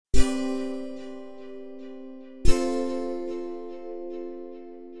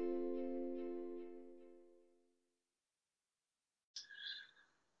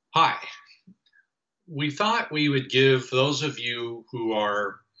Hi. We thought we would give those of you who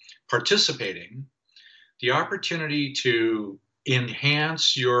are participating the opportunity to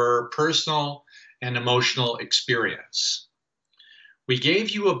enhance your personal and emotional experience. We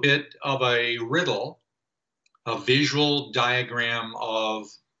gave you a bit of a riddle, a visual diagram of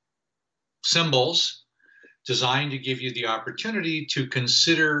symbols designed to give you the opportunity to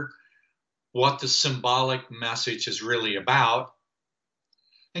consider what the symbolic message is really about.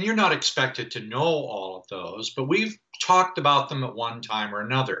 And you're not expected to know all of those, but we've talked about them at one time or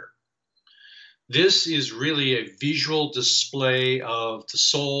another. This is really a visual display of the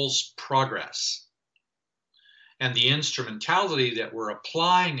soul's progress. And the instrumentality that we're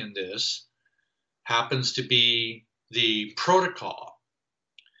applying in this happens to be the protocol.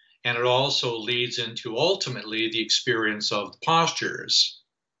 And it also leads into ultimately the experience of the postures.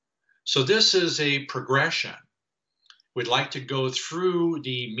 So this is a progression. We'd like to go through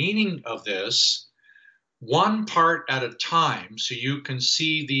the meaning of this one part at a time so you can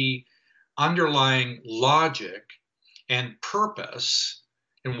see the underlying logic and purpose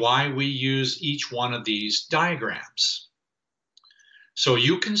and why we use each one of these diagrams. So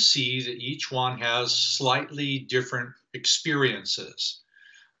you can see that each one has slightly different experiences.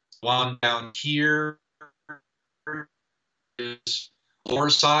 One down here is lower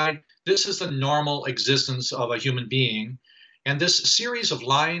side. This is the normal existence of a human being. And this series of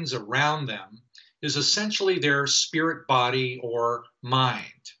lines around them is essentially their spirit body or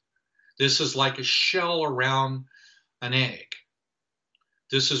mind. This is like a shell around an egg.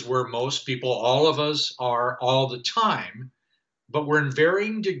 This is where most people, all of us, are all the time, but we're in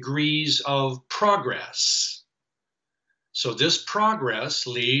varying degrees of progress. So this progress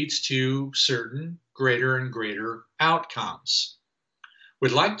leads to certain greater and greater outcomes.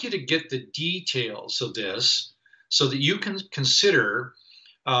 We'd like you to get the details of this so that you can consider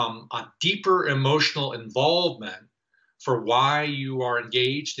a deeper emotional involvement for why you are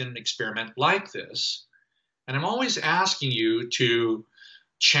engaged in an experiment like this. And I'm always asking you to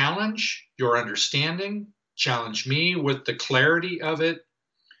challenge your understanding, challenge me with the clarity of it.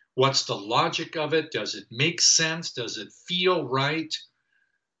 What's the logic of it? Does it make sense? Does it feel right?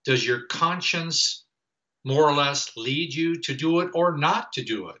 Does your conscience more or less lead you to do it or not to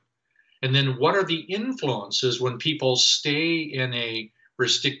do it? And then what are the influences when people stay in a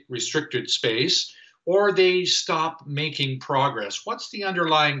restricted space or they stop making progress? What's the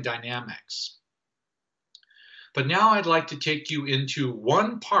underlying dynamics? But now I'd like to take you into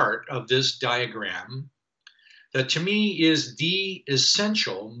one part of this diagram that to me is the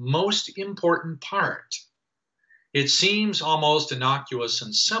essential, most important part. It seems almost innocuous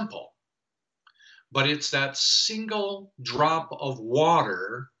and simple, but it's that single drop of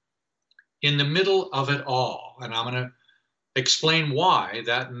water in the middle of it all. And I'm going to explain why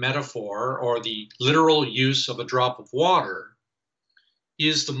that metaphor or the literal use of a drop of water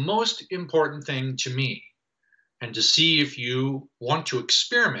is the most important thing to me, and to see if you want to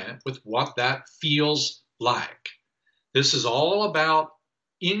experiment with what that feels like. This is all about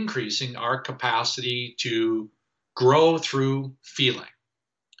increasing our capacity to grow through feeling.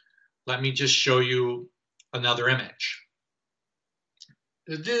 Let me just show you another image.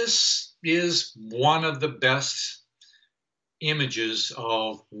 This is one of the best images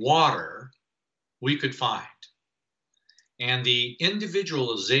of water we could find. And the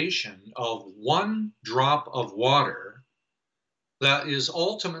individualization of one drop of water that is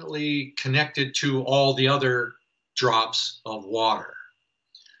ultimately connected to all the other drops of water.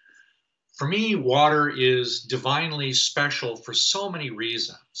 For me, water is divinely special for so many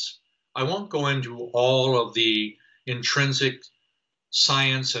reasons. I won't go into all of the intrinsic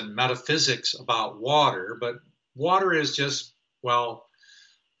science and metaphysics about water, but water is just, well,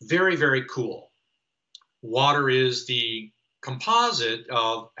 very, very cool. Water is the composite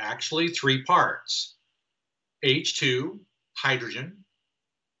of actually three parts: H2, hydrogen,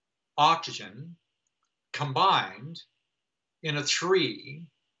 oxygen, combined in a three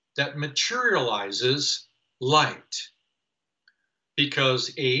that materializes light.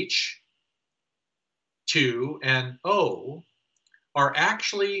 Because H, 2, and O are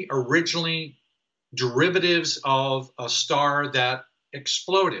actually originally derivatives of a star that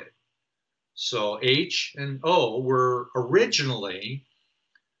exploded. So H and O were originally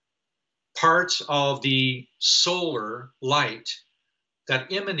parts of the solar light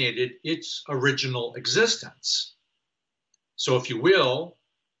that emanated its original existence. So if you will,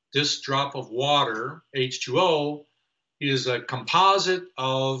 this drop of water, H2O, is a composite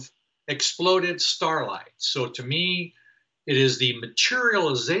of exploded starlight. So to me, it is the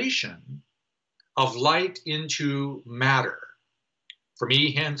materialization of light into matter. For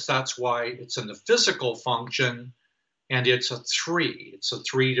me, hence, that's why it's in the physical function, and it's a three. It's a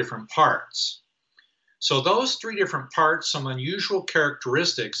three different parts. So those three different parts, some unusual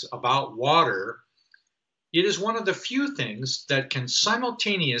characteristics about water. It is one of the few things that can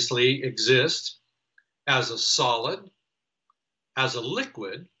simultaneously exist as a solid, as a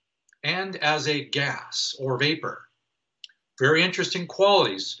liquid, and as a gas or vapor. Very interesting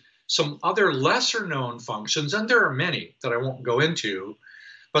qualities. Some other lesser known functions, and there are many that I won't go into,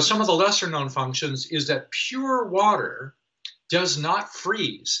 but some of the lesser known functions is that pure water does not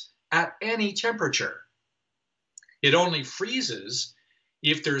freeze at any temperature. It only freezes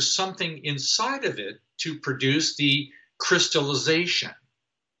if there's something inside of it to produce the crystallization.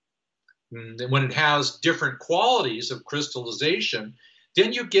 When it has different qualities of crystallization,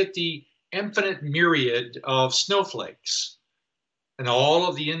 then you get the infinite myriad of snowflakes and all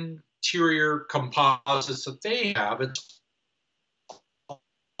of the interior composites that they have. It's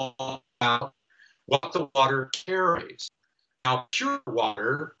all about what the water carries. Now, pure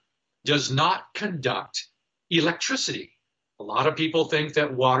water does not conduct electricity. A lot of people think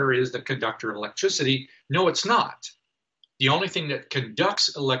that water is the conductor of electricity. No, it's not. The only thing that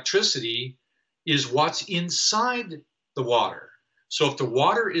conducts electricity is what's inside the water. So if the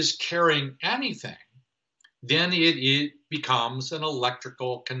water is carrying anything, then it becomes an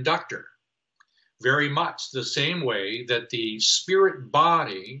electrical conductor. Very much the same way that the spirit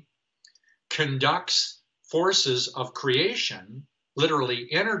body conducts forces of creation, literally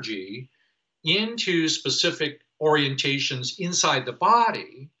energy, into specific orientations inside the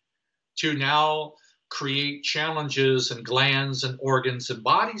body to now create challenges and glands and organs and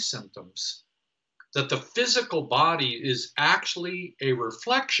body symptoms, that the physical body is actually a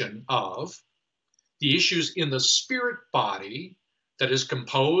reflection of the issues in the spirit body that is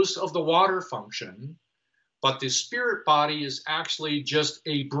composed of the water function, but the spirit body is actually just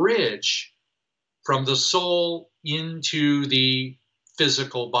a bridge from the soul into the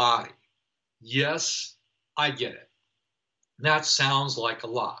physical body. Yes, I get it. That sounds like a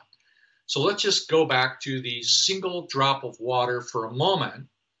lot. So let's just go back to the single drop of water for a moment,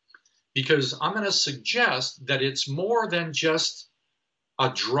 because I'm going to suggest that it's more than just a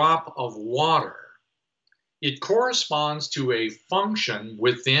drop of water. It corresponds to a function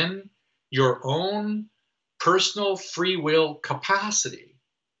within your own personal free will capacity.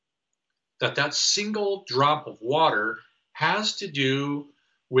 That single drop of water has to do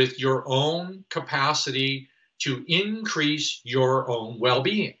with your own capacity to increase your own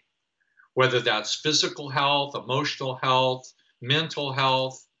well-being, whether that's physical health, emotional health, mental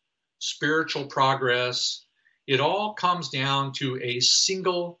health, spiritual progress. It all comes down to a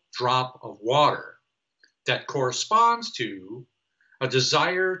single drop of water that corresponds to a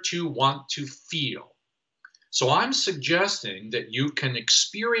desire to want to feel. So I'm suggesting that you can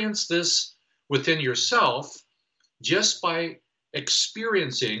experience this within yourself just by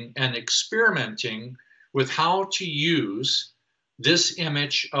experiencing and experimenting with how to use this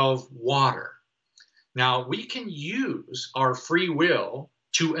image of water. Now, we can use our free will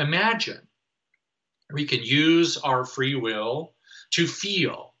to imagine. We can use our free will to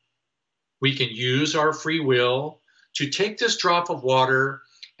feel. We can use our free will to take this drop of water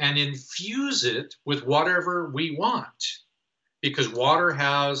and infuse it with whatever we want, because water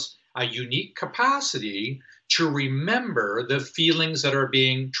has a unique capacity to remember the feelings that are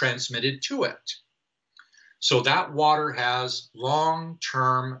being transmitted to it. So that water has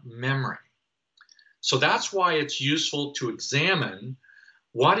long-term memory. So that's why it's useful to examine,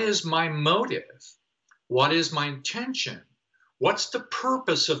 what is my motive? What is my intention? What's the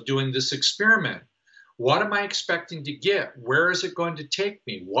purpose of doing this experiment? What am I expecting to get? Where is it going to take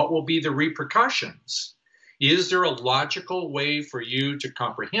me? What will be the repercussions? Is there a logical way for you to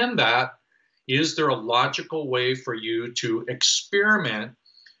comprehend that? Is there a logical way for you to experiment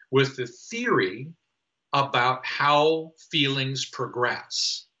with the theory about how feelings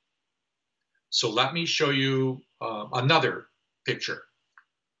progress? So let me show you another picture.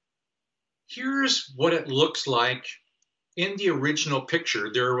 Here's what it looks like in the original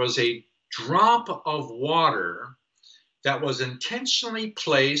picture. There was a drop of water that was intentionally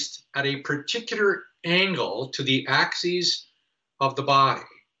placed at a particular angle to the axes of the body.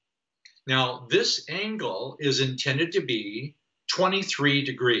 Now, this angle is intended to be 23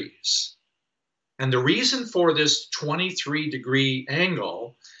 degrees. And the reason for this 23-degree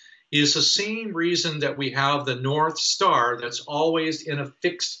angle is the same reason that we have the North Star that's always in a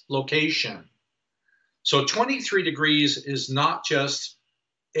fixed location. So 23 degrees is not just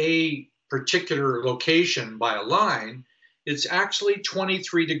a particular location by a line, it's actually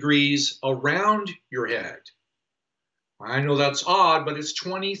 23 degrees around your head. I know that's odd, but it's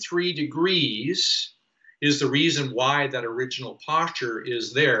 23 degrees is the reason why that original posture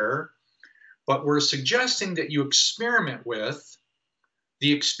is there. But we're suggesting that you experiment with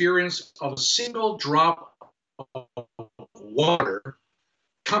the experience of a single drop of water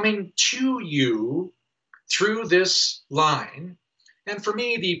coming to you through this line. And for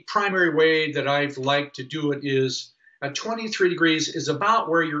me, the primary way that I've liked to do it is at 23 degrees is about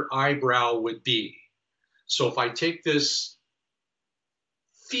where your eyebrow would be. So if I take this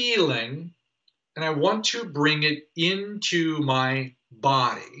feeling and I want to bring it into my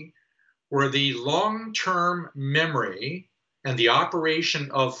body, where the long-term memory and the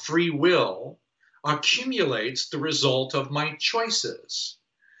operation of free will accumulates the result of my choices.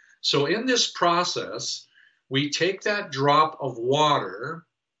 So in this process, we take that drop of water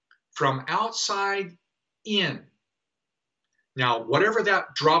from outside in. Now, whatever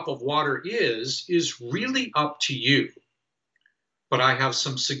that drop of water is really up to you. But I have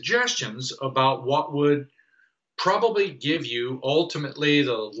some suggestions about what would probably give you ultimately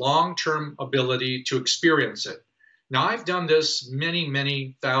the long-term ability to experience it. Now, I've done this many,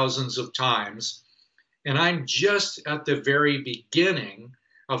 many thousands of times, and I'm just at the very beginning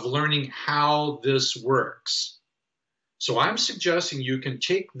of learning how this works. So I'm suggesting you can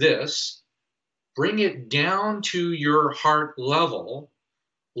take this, bring it down to your heart level,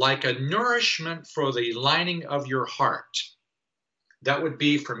 like a nourishment for the lining of your heart. That would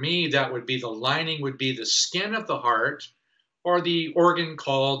be, for me, that would be the lining would be the skin of the heart, or the organ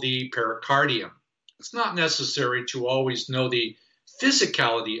called the pericardium. It's not necessary to always know the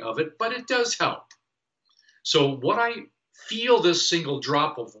physicality of it, but it does help. So what I feel this single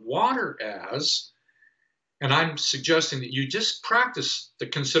drop of water as, and I'm suggesting that you just practice the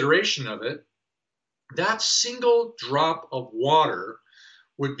consideration of it, that single drop of water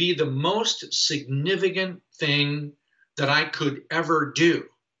would be the most significant thing that I could ever do.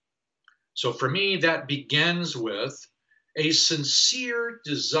 So for me, that begins with a sincere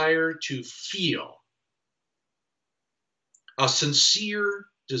desire to feel, a sincere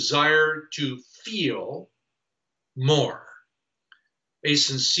desire to feel more, a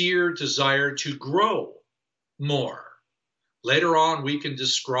sincere desire to grow more. Later on, we can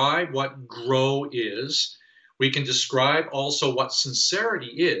describe what grow is. We can describe also what sincerity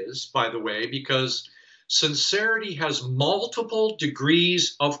is, by the way, because sincerity has multiple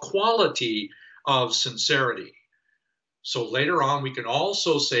degrees of quality of sincerity. So later on, we can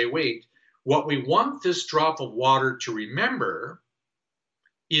also say, wait, what we want this drop of water to remember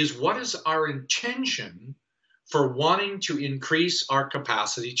is what is our intention for wanting to increase our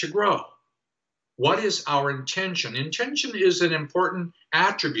capacity to grow. What is our intention? Intention is an important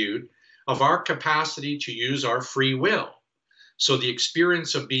attribute of our capacity to use our free will. So the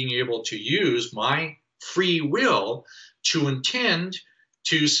experience of being able to use my free will to intend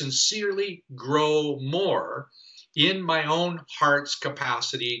to sincerely grow more in my own heart's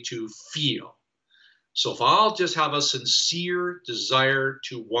capacity to feel. So if I'll just have a sincere desire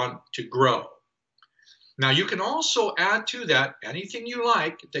to want to grow. Now you can also add to that anything you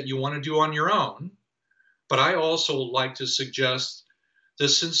like that you want to do on your own, but I also like to suggest the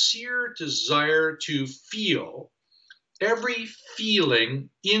sincere desire to feel every feeling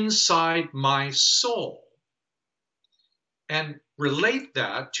inside my soul and relate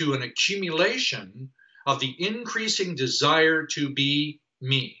that to an accumulation of the increasing desire to be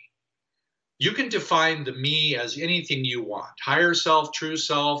me. You can define the me as anything you want, higher self, true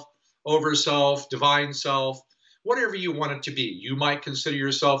self, over self, divine self, whatever you want it to be. You might consider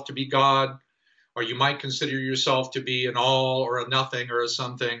yourself to be God, or you might consider yourself to be an all or a nothing or a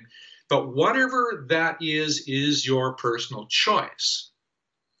something. But whatever that is your personal choice.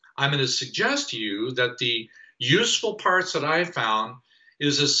 I'm going to suggest to you that the useful parts that I found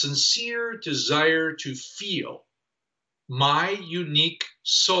is a sincere desire to feel my unique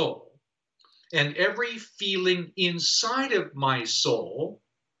soul and every feeling inside of my soul,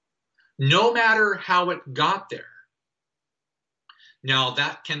 no matter how it got there. Now,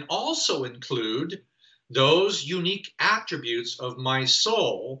 that can also include those unique attributes of my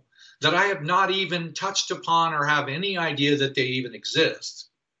soul that I have not even touched upon or have any idea that they even exist.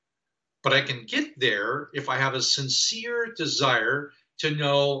 But I can get there if I have a sincere desire to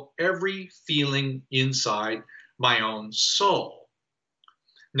know every feeling inside my own soul.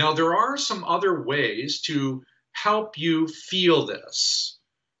 Now, there are some other ways to help you feel this.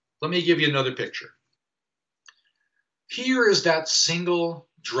 Let me give you another picture. Here is that single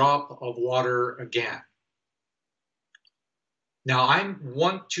drop of water again. Now, I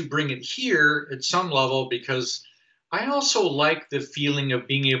want to bring it here at some level because I also like the feeling of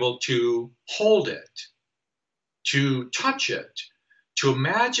being able to hold it. to touch it, to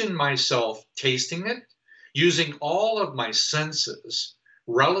imagine myself tasting it, using all of my senses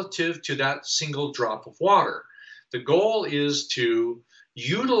relative to that single drop of water. The goal is to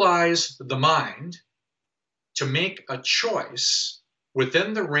utilize the mind to make a choice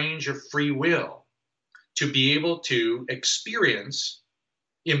within the range of free will to be able to experience,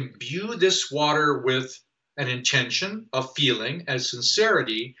 imbue this water with an intention, a feeling, a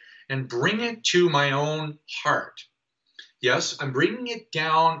sincerity, and bring it to my own heart. Yes, I'm bringing it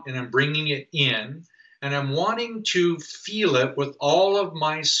down and I'm bringing it in, and I'm wanting to feel it with all of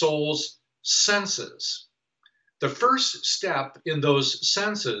my soul's senses. The first step in those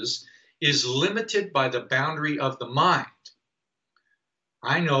senses is limited by the boundary of the mind.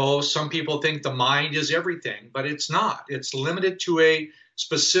 I know some people think the mind is everything, but it's not. It's limited to a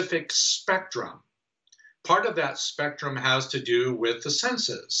specific spectrum. Part of that spectrum has to do with the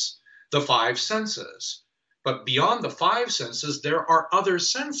senses, the five senses. But beyond the five senses, there are other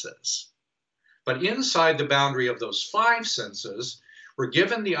senses. But inside the boundary of those five senses, we're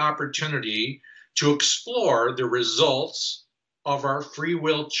given the opportunity to explore the results of our free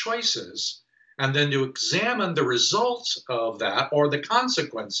will choices, and then to examine the results of that or the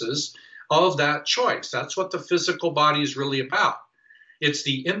consequences of that choice. That's what the physical body is really about. It's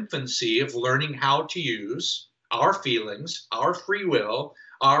the infancy of learning how to use our feelings, our free will,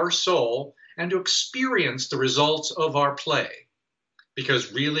 our soul, and to experience the results of our play.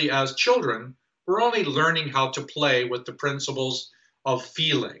 Because really, as children, we're only learning how to play with the principles of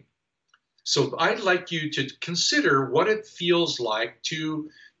feeling. So I'd like you to consider what it feels like to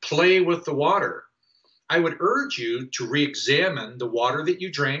play with the water. I would urge you to re-examine the water that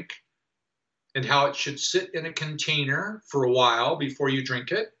you drink and how it should sit in a container for a while before you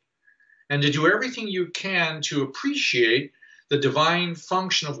drink it, and to do everything you can to appreciate the divine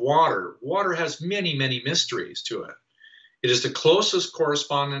function of water. Water has many, many mysteries to it. It is the closest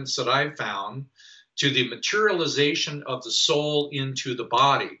correspondence that I've found to the materialization of the soul into the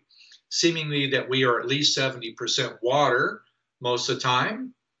body, seemingly that we are at least 70% water most of the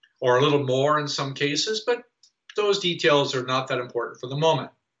time, or a little more in some cases, but those details are not that important for the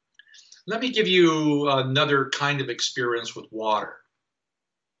moment. Let me give you another kind of experience with water.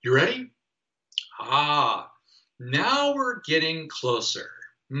 You ready? Now we're getting closer.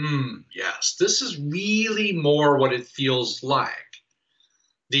 Yes, this is really more what it feels like.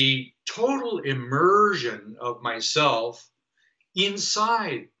 The total immersion of myself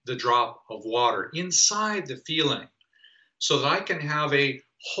inside the drop of water, inside the feeling, so that I can have a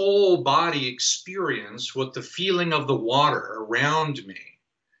whole body experience with the feeling of the water around me.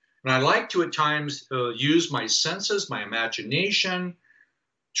 And I like to at times use my senses, my imagination,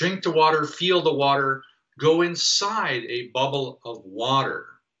 drink the water, feel the water, go inside a bubble of water,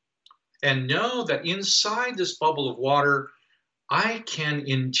 and know that inside this bubble of water, I can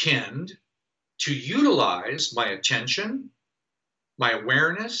intend to utilize my attention, my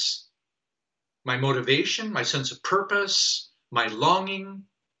awareness, my motivation, my sense of purpose, my longing.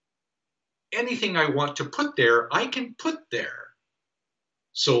 Anything I want to put there, I can put there.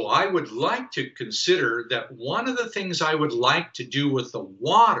 So I would like to consider that one of the things I would like to do with the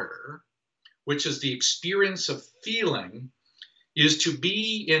water, which is the experience of feeling, is to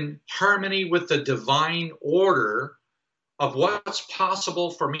be in harmony with the divine order of what's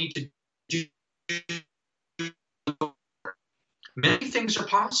possible for me to do. Many things are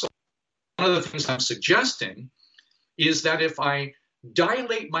possible. One of the things I'm suggesting is that if I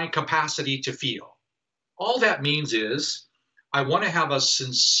dilate my capacity to feel, all that means is I want to have a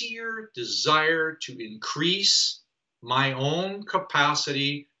sincere desire to increase my own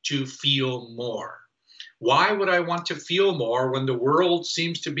capacity to feel more. Why would I want to feel more when the world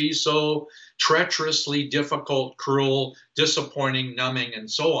seems to be so treacherously difficult, cruel, disappointing, numbing, and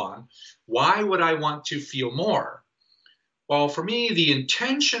so on? Why would I want to feel more? Well, for me, the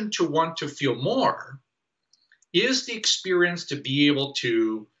intention to want to feel more is the experience to be able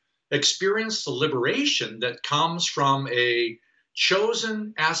to experience the liberation that comes from a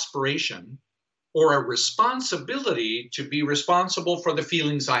chosen aspiration or a responsibility to be responsible for the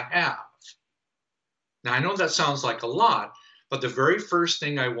feelings I have. Now, I know that sounds like a lot, but the very first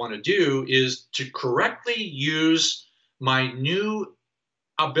thing I want to do is to correctly use my new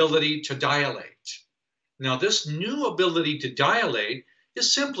ability to dilate. Now, this new ability to dilate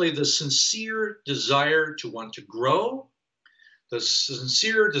is simply the sincere desire to want to grow, the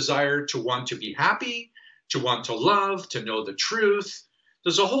sincere desire to want to be happy, to want to love, to know the truth.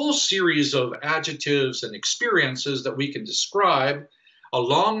 There's a whole series of adjectives and experiences that we can describe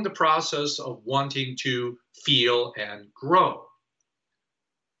along the process of wanting to feel and grow.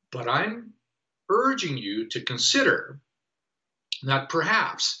 But I'm urging you to consider that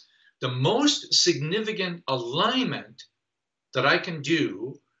perhaps the most significant alignment that I can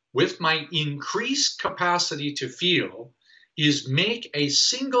do with my increased capacity to feel is make a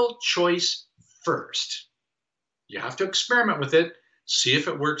single choice first. You have to experiment with it, see if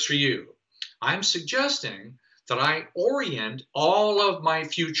it works for you. I'm suggesting that I orient all of my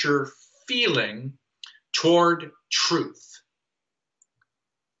future feeling toward truth.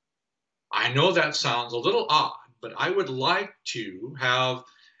 I know that sounds a little odd, but I would like to have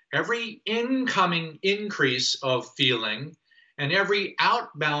every incoming increase of feeling and every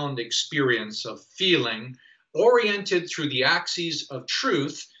outbound experience of feeling oriented through the axis of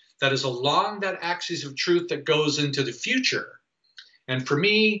truth that is along that axis of truth that goes into the future. And for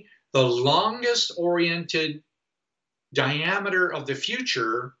me, the longest oriented diameter of the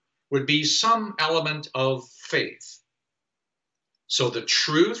future would be some element of faith. So the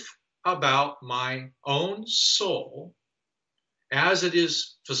truth about my own soul as it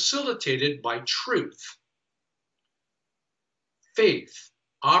is facilitated by truth. Faith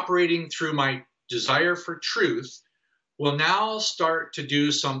operating through my desire for truth will now start to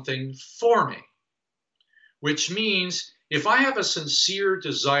do something for me, which means if I have a sincere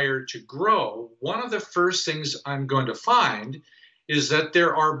desire to grow, one of the first things I'm going to find is that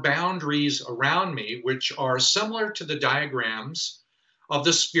there are boundaries around me which are similar to the diagrams of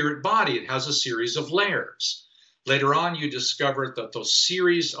the spirit body. It has a series of layers. Later on, you discover that those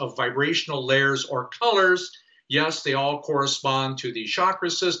series of vibrational layers or colors, yes, they all correspond to the chakra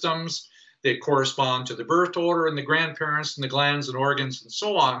systems. They correspond to the birth order and the grandparents and the glands and organs and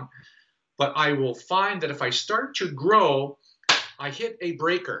so on. But I will find that if I start to grow, I hit a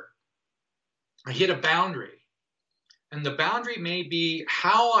breaker. I hit a boundary. And the boundary may be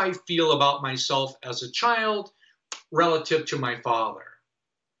how I feel about myself as a child relative to my father.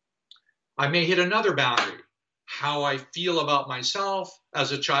 I may hit another boundary, how I feel about myself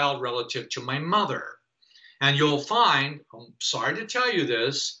as a child relative to my mother. And you'll find, I'm sorry to tell you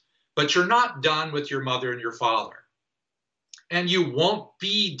this, but you're not done with your mother and your father. And you won't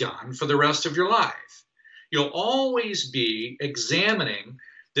be done for the rest of your life. You'll always be examining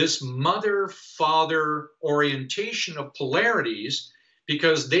this mother-father orientation of polarities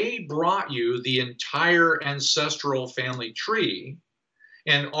because they brought you the entire ancestral family tree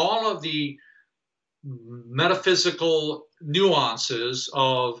and all of the metaphysical nuances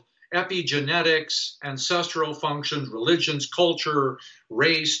of epigenetics, ancestral functions, religions, culture,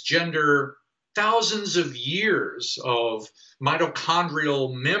 race, gender, thousands of years of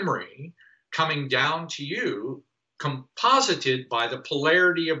mitochondrial memory coming down to you, composited by the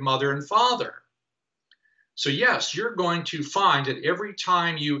polarity of mother and father. So yes, you're going to find that every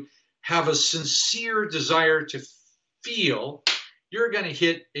time you have a sincere desire to feel, you're going to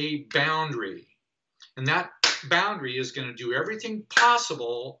hit a boundary. And that boundary is going to do everything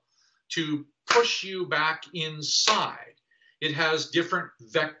possible to push you back inside. It has different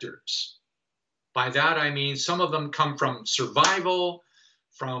vectors. By that I mean some of them come from survival,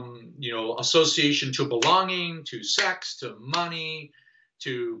 from association to belonging, to sex, to money,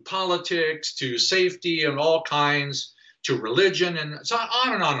 to politics, to safety and all kinds, to religion, and so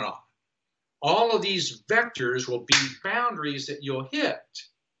on and on and on. All of these vectors will be boundaries that you'll hit.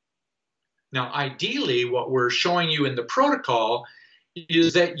 Now, ideally, what we're showing you in the protocol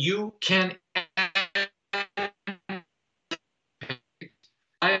is that you can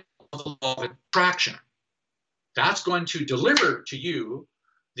the law of attraction. That's going to deliver to you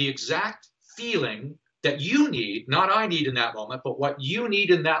the exact feeling that you need, not I need in that moment, but what you need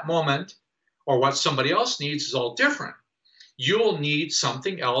in that moment or what somebody else needs is all different. You'll need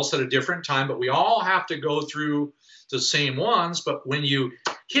something else at a different time, but we all have to go through the same ones. But when you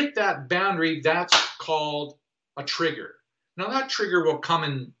hit that boundary, that's called a trigger. Now, that trigger will come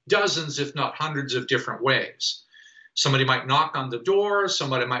in dozens, if not hundreds of different ways. Somebody might knock on the door,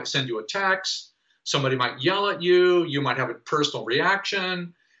 somebody might send you a text, somebody might yell at you, you might have a personal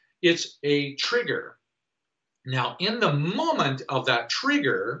reaction. It's a trigger. Now, in the moment of that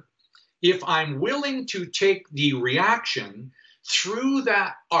trigger, if I'm willing to take the reaction through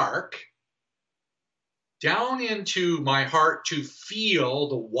that arc down into my heart to feel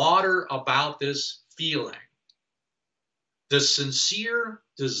the water about this feeling, the sincere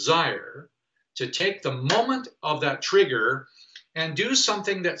desire to take the moment of that trigger and do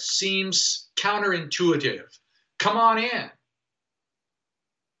something that seems counterintuitive. Come on in.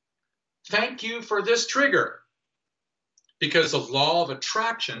 Thank you for this trigger. Because the law of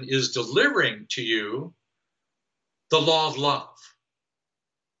attraction is delivering to you the law of love.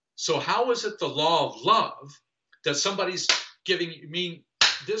 So how is it the law of love that somebody's giving you,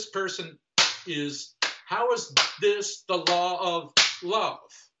 this person how is this the law of love?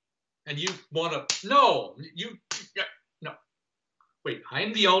 And you want to, no, no. Wait,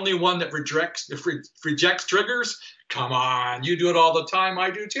 I'm the only one that rejects triggers? Come on, you do it all the time. I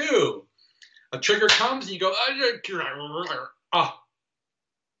do too. A trigger comes and you go,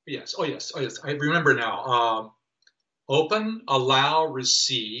 yes, oh yes, I remember now. Open, allow,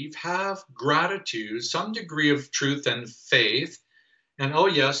 receive, have gratitude, some degree of truth and faith. And oh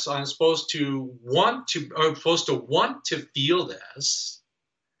yes, I'm supposed to want to feel this,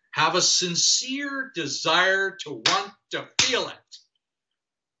 have a sincere desire to want to feel it.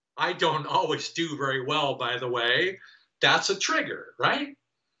 I don't always do very well, by the way. That's a trigger, right?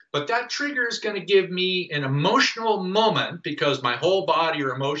 But that trigger is going to give me an emotional moment because my whole body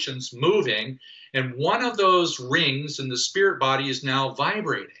or emotions moving, and one of those rings in the spirit body is now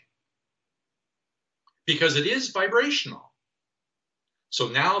vibrating because it is vibrational. So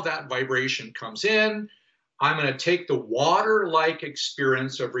now that vibration comes in. I'm going to take the water-like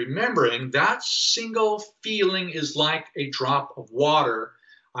experience of remembering that single feeling is like a drop of water.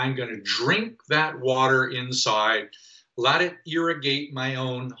 I'm going to drink that water inside, let it irrigate my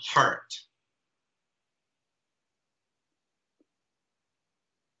own heart.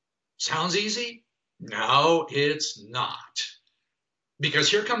 Sounds easy? No, it's not.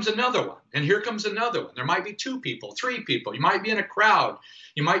 Because here comes another one, and here comes another one. There might be 2 people, 3 people. You might be in a crowd.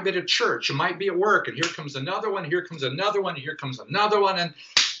 You might be at a church. You might be at work, and here comes another one, here comes another one, here comes another one, and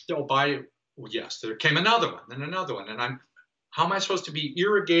yes, there came another one, and another one, and how am I supposed to be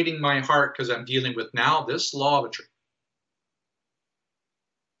irrigating my heart because I'm dealing with now this law of attraction?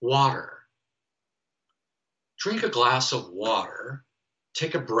 Water. Drink a glass of water,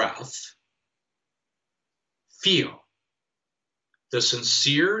 take a breath, feel the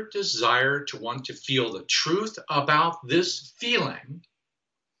sincere desire to want to feel the truth about this feeling.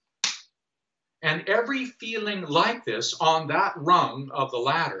 And every feeling like this on that rung of the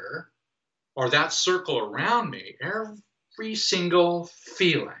ladder or that circle around me, every single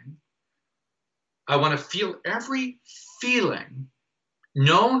feeling, I want to feel every feeling,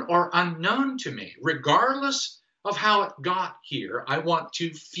 known or unknown to me, regardless of how it got here. I want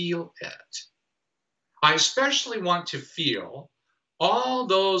to feel it. I especially want to feel all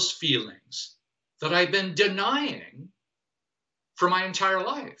those feelings that I've been denying for my entire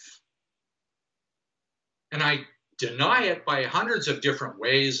life. And I deny it by hundreds of different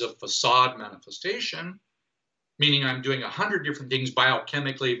ways of facade manifestation, meaning I'm doing 100 different things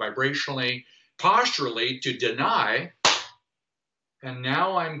biochemically, vibrationally, posturally to deny. And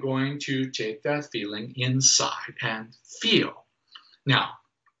now I'm going to take that feeling inside and feel. Now,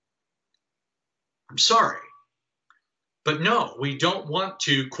 I'm sorry, but no, we don't want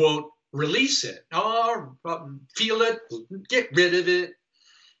to, quote, release it, or feel it, get rid of it.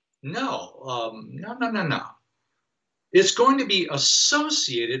 No, no. It's going to be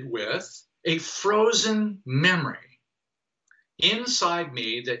associated with a frozen memory inside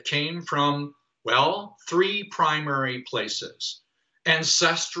me that came from, well, 3 primary places.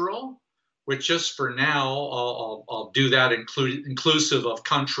 Ancestral, which just for now, I'll do that inclusive of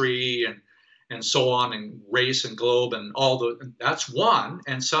country and so on, and race and globe and that's one,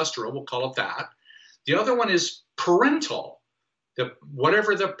 ancestral, we'll call it that. The other one is parental.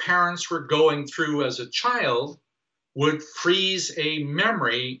 Whatever the parents were going through as a child would freeze a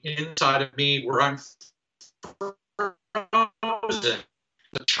memory inside of me where I'm frozen.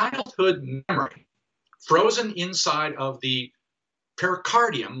 The childhood memory, frozen inside of the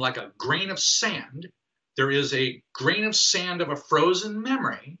pericardium like a grain of sand. There is a grain of sand of a frozen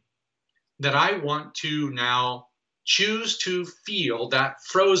memory that I want to now choose to feel that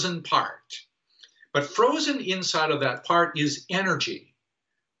frozen part. But frozen inside of that part is energy.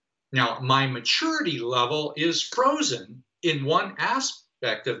 Now, my maturity level is frozen in one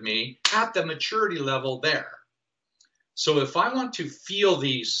aspect of me at the maturity level there. So if I want to feel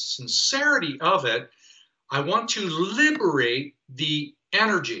the sincerity of it, I want to liberate the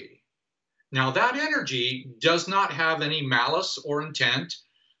energy. Now, that energy does not have any malice or intent,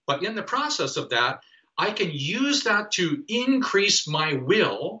 but in the process of that, I can use that to increase my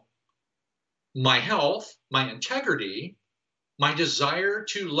will, my health, my integrity, my desire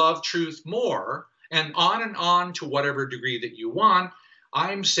to love truth more, and on to whatever degree that you want.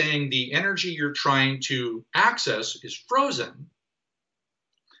 I'm saying the energy you're trying to access is frozen,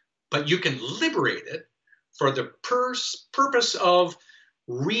 but you can liberate it for the purpose of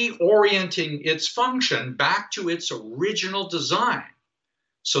reorienting its function back to its original design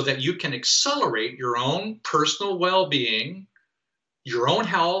so that you can accelerate your own personal well-being, your own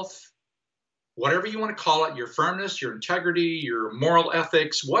health, whatever you want to call it, your firmness, your integrity, your moral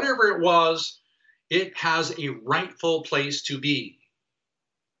ethics, whatever it was, it has a rightful place to be.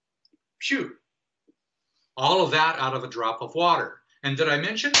 Phew. All of that out of a drop of water. And did I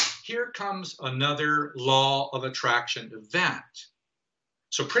mention, here comes another law of attraction event.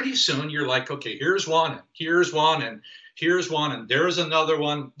 So pretty soon you're like, okay, here's one, and here's one, and here's one, and there's another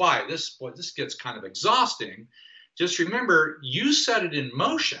one. Boy, this gets kind of exhausting. Just remember, you set it in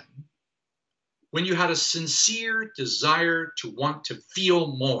motion when you had a sincere desire to want to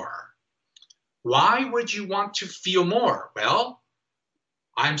feel more. Why would you want to feel more? Well,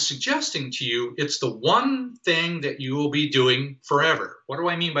 I'm suggesting to you it's the one thing that you will be doing forever. What do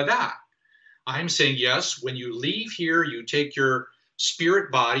I mean by that? I'm saying, yes, when you leave here, you take your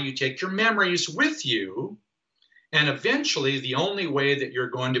spirit body, you take your memories with you, and eventually the only way that you're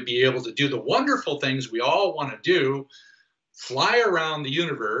going to be able to do the wonderful things we all want to do, fly around the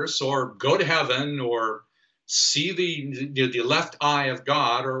universe or go to heaven or see the left eye of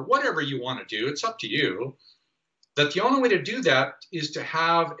God or whatever you want to do, it's up to you, that the only way to do that is to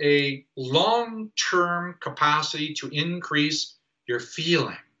have a long-term capacity to increase your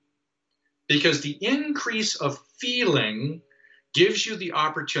feeling. Because the increase of feeling gives you the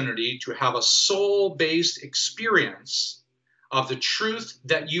opportunity to have a soul-based experience of the truth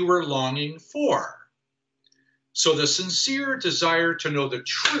that you were longing for. So the sincere desire to know the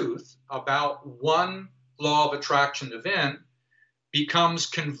truth about one law of attraction event becomes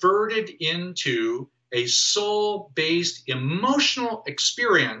converted into a soul-based emotional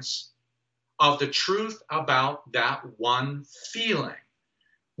experience of the truth about that one feeling.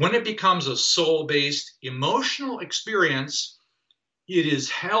 When it becomes a soul-based emotional experience, it is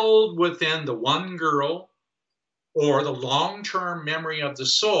held within the one girl or the long-term memory of the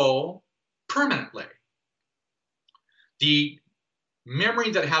soul permanently. The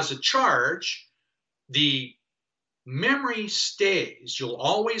memory that has a charge, the memory stays. You'll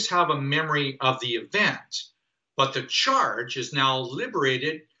always have a memory of the event, but the charge is now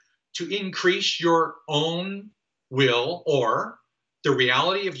liberated to increase your own will or the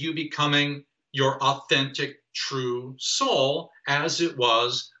reality of you becoming your authentic, true soul as it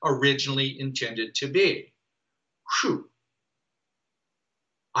was originally intended to be. Whew.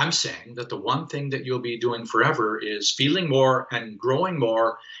 I'm saying that the one thing that you'll be doing forever is feeling more and growing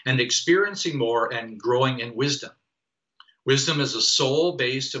more and experiencing more and growing in wisdom. Wisdom is a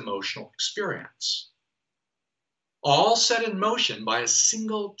soul-based emotional experience, all set in motion by a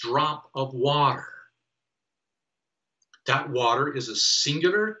single drop of water. That water is a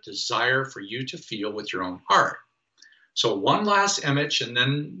singular desire for you to feel with your own heart. So one last image, and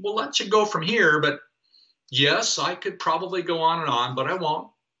then we'll let you go from here. But yes, I could probably go on and on, but I won't.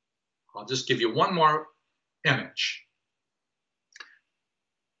 I'll just give you one more image.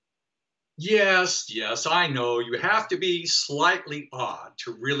 Yes, I know you have to be slightly odd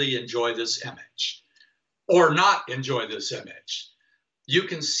to really enjoy this image or not enjoy this image. You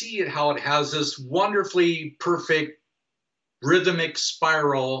can see it, how it has this wonderfully perfect rhythmic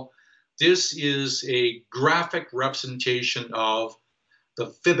spiral. This is a graphic representation of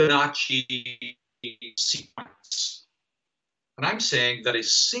the Fibonacci sequence. And I'm saying that a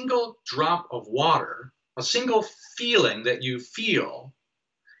single drop of water, a single feeling that you feel,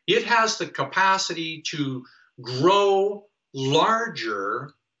 it has the capacity to grow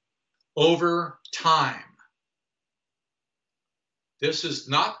larger over time. This is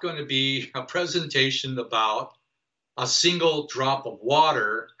not going to be a presentation about a single drop of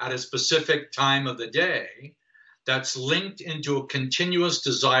water at a specific time of the day that's linked into a continuous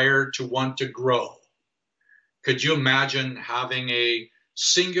desire to want to grow. Could you imagine having a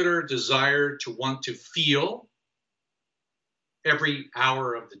singular desire to want to feel every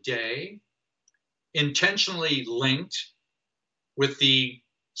hour of the day, intentionally linked with the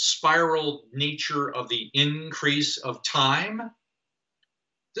spiral nature of the increase of time?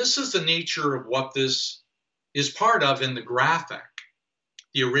 This is the nature of what this is part of in the graphic.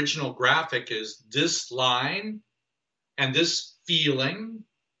 The original graphic is this line and this feeling.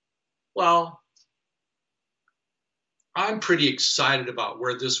 Well, I'm pretty excited about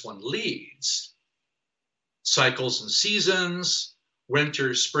where this one leads. Cycles and seasons,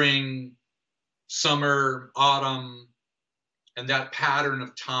 winter, spring, summer, autumn, and that pattern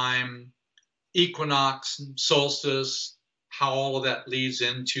of time, equinox, solstice, how all of that leads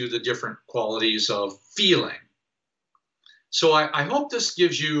into the different qualities of feeling. So I hope this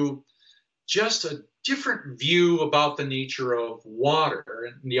gives you just a different view about the nature of water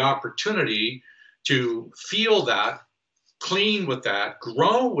and the opportunity to feel that, clean with that,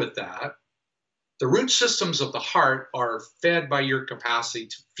 grow with that. The root systems of the heart are fed by your capacity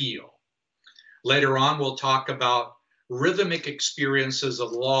to feel. Later on, we'll talk about rhythmic experiences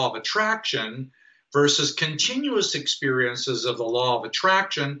of the law of attraction versus continuous experiences of the law of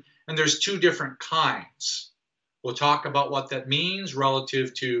attraction. And there's two different kinds. We'll talk about what that means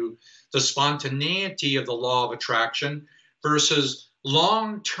relative to the spontaneity of the law of attraction versus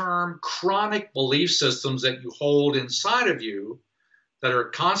long-term chronic belief systems that you hold inside of you that are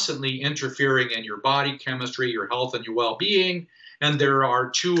constantly interfering in your body chemistry, your health, and your well-being. And there are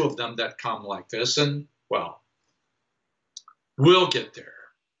two of them that come like this. And, well, we'll get there.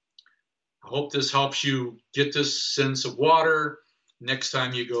 I hope this helps you get this sense of water. Next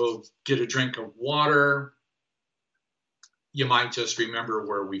time you go get a drink of water, you might just remember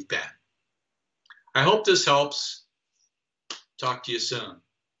where we've been. I hope this helps. Talk to you soon.